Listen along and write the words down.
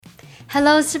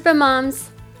Hello, Supermoms!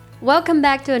 Welcome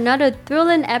back to another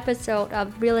thrilling episode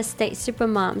of Real Estate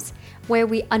Supermoms, where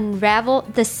we unravel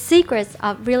the secrets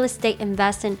of real estate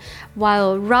investing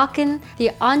while rocking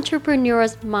the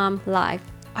entrepreneur's mom life.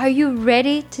 Are you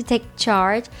ready to take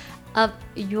charge of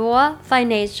your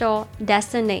financial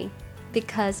destiny?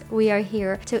 Because we are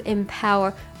here to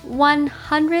empower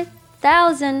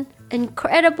 100,000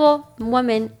 incredible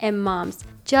women and moms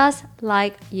just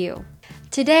like you.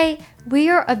 Today, we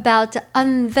are about to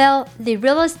unveil the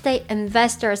real estate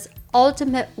investor's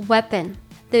ultimate weapon,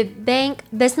 the bank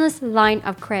business line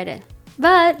of credit.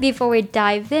 But before we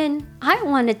dive in, I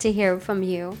wanted to hear from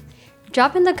you.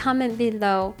 Drop in the comment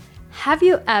below, have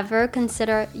you ever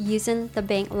considered using the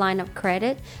bank line of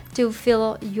credit to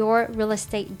fill your real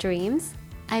estate dreams?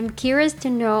 I'm curious to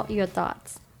know your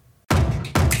thoughts.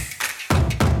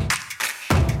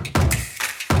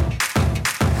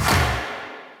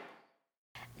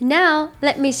 Now,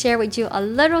 let me share with you a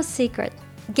little secret.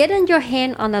 Getting your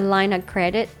hand on a line of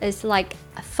credit is like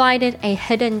finding a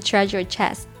hidden treasure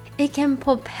chest. It can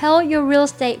propel your real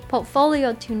estate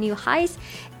portfolio to new heights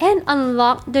and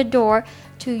unlock the door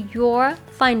to your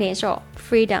financial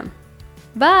freedom.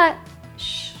 But,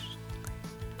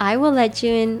 I will let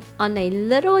you in on a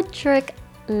little trick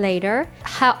later,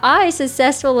 how I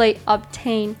successfully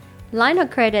obtained line of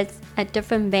credits at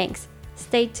different banks.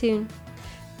 Stay tuned.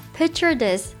 Picture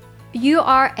this, you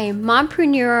are a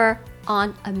mompreneur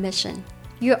on a mission.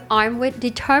 You're armed with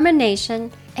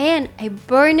determination and a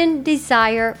burning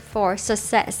desire for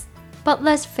success. But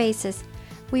let's face it,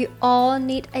 we all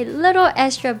need a little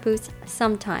extra boost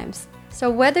sometimes.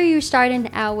 So whether you're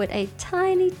starting out with a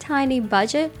tiny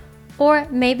budget or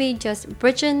maybe just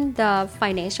bridging the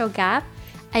financial gap,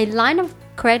 a line of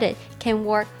credit can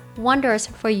work wonders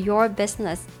for your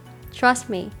business. Trust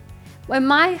me. When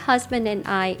my husband and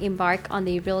I embarked on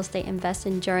the real estate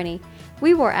investing journey,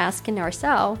 we were asking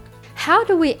ourselves, how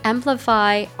do we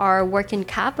amplify our working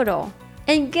capital?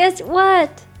 And guess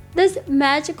what? This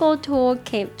magical tool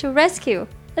came to rescue.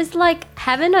 It's like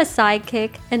having a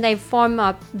sidekick in a form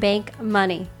of bank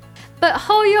money. But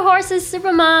hold your horses,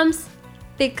 Supermoms,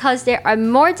 because there are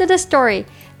more to the story.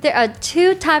 There are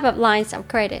two types of lines of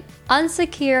credit,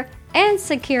 unsecured and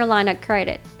secure line of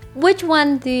credit. Which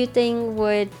one do you think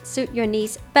would suit your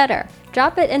needs better?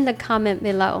 Drop it in the comment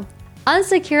below.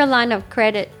 Unsecured line of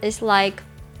credit is like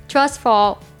trust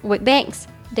fall with banks.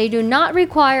 They do not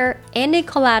require any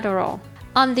collateral.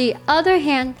 On the other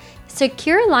hand,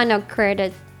 secure line of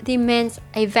credit demands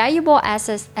a valuable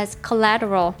asset as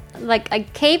collateral, like a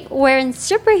cape-wearing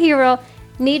superhero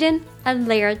needing a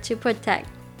layer to protect.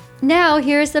 Now,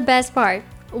 here's the best part.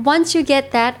 Once you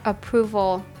get that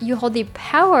approval, you hold the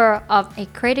power of a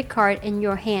credit card in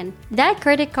your hand. That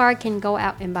credit card can go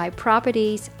out and buy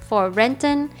properties for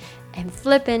renting and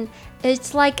flipping.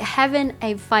 It's like having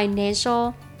a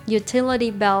financial utility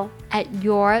belt at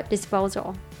your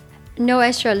disposal. No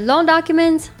extra loan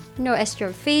documents, no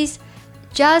extra fees,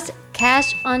 just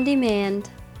cash on demand.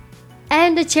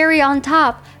 And the cherry on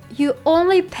top, you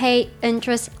only pay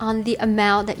interest on the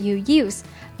amount that you use.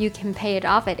 You can pay it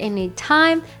off at any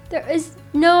time. There is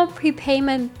no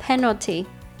prepayment penalty.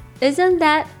 Isn't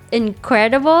that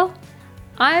incredible?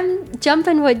 I'm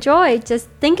jumping with joy just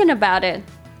thinking about it.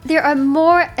 There are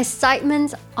more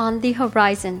excitements on the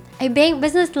horizon. A bank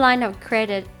business line of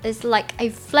credit is like a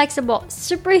flexible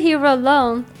superhero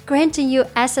loan granting you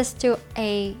access to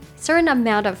a certain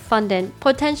amount of funding,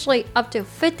 potentially up to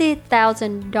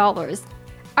 $50,000.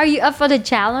 Are you up for the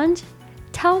challenge?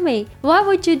 Tell me, what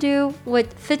would you do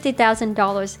with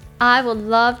 $50,000? I would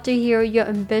love to hear your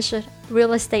ambitious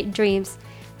real estate dreams.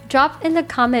 Drop in the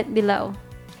comment below.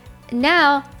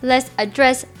 Now, let's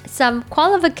address some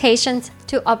qualifications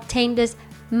to obtain this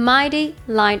mighty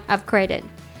line of credit.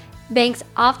 Banks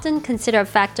often consider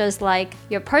factors like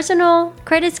your personal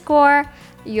credit score,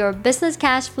 your business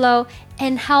cash flow,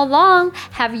 and how long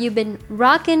have you been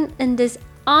rocking in this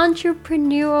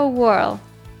entrepreneurial world.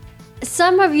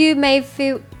 Some of you may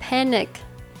feel panic.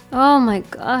 Oh my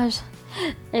gosh,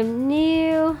 I'm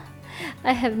new.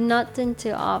 I have nothing to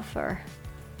offer.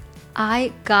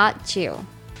 I got you.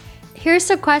 Here's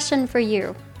a question for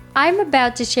you. I'm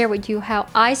about to share with you how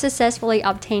I successfully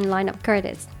obtained line of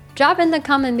credits. Drop in the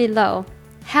comment below.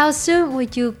 How soon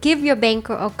would you give your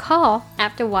banker a call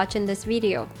after watching this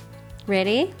video?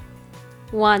 Ready?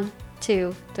 1,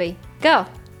 2, 3, go!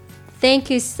 Thank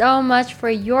you so much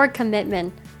for your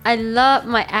commitment. I love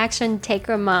my action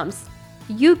taker moms.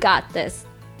 You got this.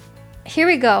 Here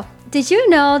we go. Did you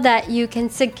know that you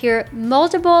can secure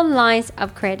multiple lines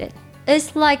of credit?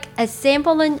 It's like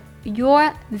assembling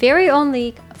your very own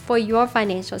league for your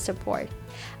financial support.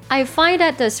 I find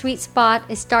that the sweet spot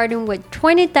is starting with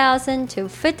 20,000 to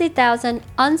 50,000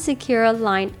 unsecured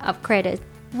line of credit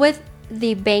with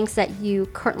the banks that you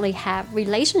currently have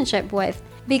relationship with,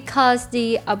 because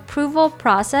the approval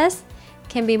process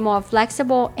can be more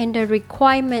flexible and the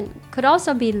requirement could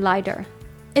also be lighter.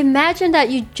 Imagine that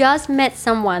you just met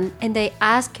someone and they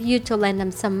ask you to lend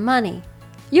them some money.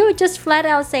 You would just flat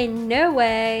out say, no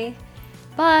way.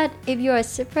 But if you're a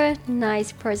super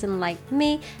nice person like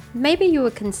me, maybe you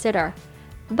would consider.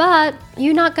 But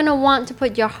you're not going to want to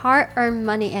put your hard-earned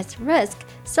money at risk,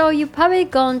 so you're probably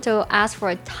going to ask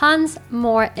for tons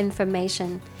more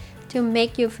information to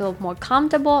make you feel more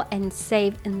comfortable and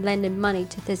safe in lending money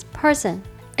to this person.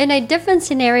 In a different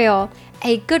scenario,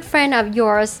 a good friend of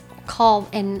yours called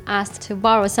and asked to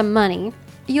borrow some money.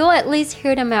 You'll at least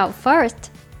hear them out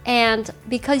first. And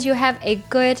because you have a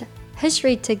good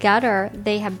history together,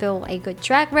 they have built a good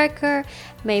track record,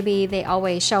 maybe they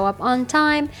always show up on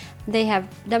time, they have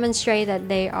demonstrated that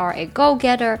they are a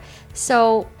go-getter.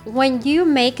 So when you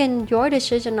making your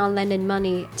decision on lending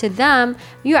money to them,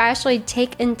 you actually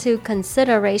take into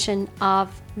consideration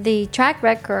of the track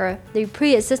record, the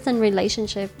pre-existing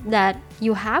relationship that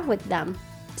you have with them.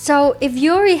 So if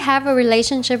you already have a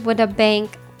relationship with a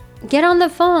bank, get on the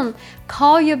phone,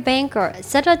 call your banker,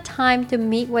 set a time to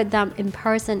meet with them in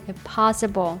person if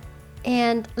possible,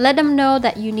 and let them know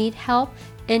that you need help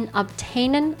in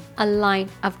obtaining a line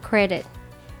of credit.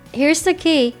 Here's the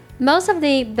key. Most of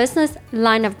the business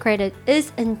line of credit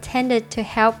is intended to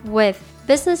help with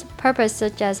business purpose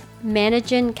such as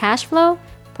managing cash flow,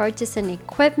 purchasing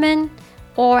equipment,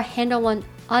 or handling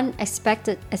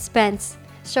unexpected expense.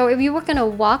 So if you were going to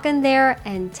walk in there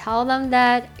and tell them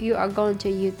that you are going to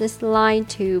use this line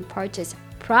to purchase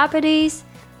properties,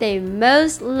 they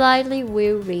most likely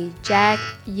will reject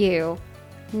you.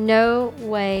 No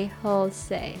way,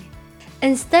 Jose.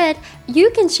 Instead, you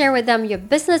can share with them your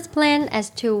business plan as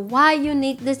to why you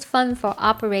need this fund for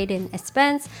operating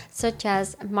expense, such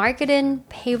as marketing,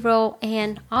 payroll,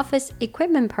 and office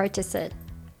equipment purchases.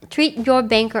 Treat your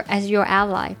banker as your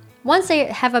ally. Once they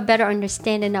have a better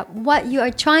understanding of what you are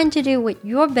trying to do with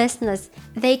your business,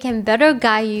 they can better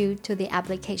guide you to the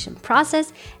application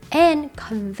process and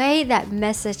convey that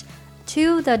message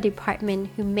to the department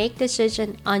who make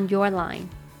decision on your line.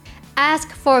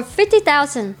 Ask for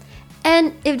 50,000,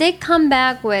 and if they come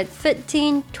back with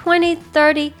 15, 20,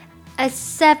 30,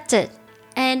 accept it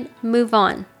and move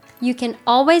on. You can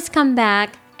always come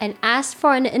back and ask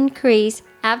for an increase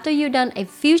after you've done a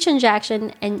few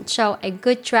transactions and show a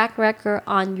good track record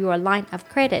on your line of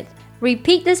credit.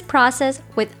 Repeat this process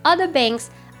with other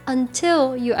banks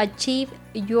until you achieve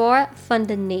your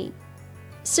funding need.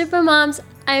 Supermoms,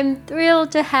 I'm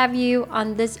thrilled to have you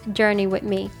on this journey with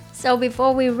me. So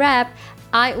before we wrap,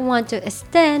 I want to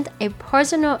extend a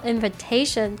personal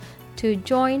invitation to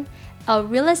join a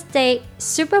Real Estate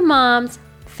Supermoms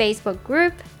Facebook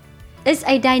group. It's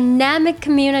a dynamic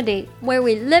community where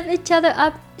we lift each other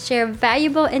up, share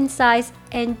valuable insights,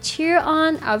 and cheer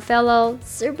on our fellow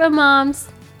supermoms.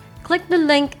 Click the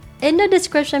link in the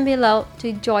description below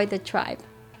to join the tribe.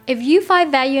 If you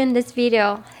find value in this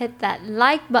video, hit that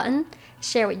like button,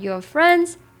 share with your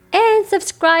friends, and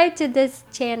subscribe to this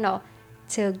channel.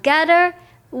 Together,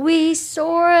 we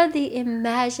soar the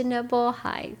imaginable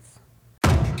heights.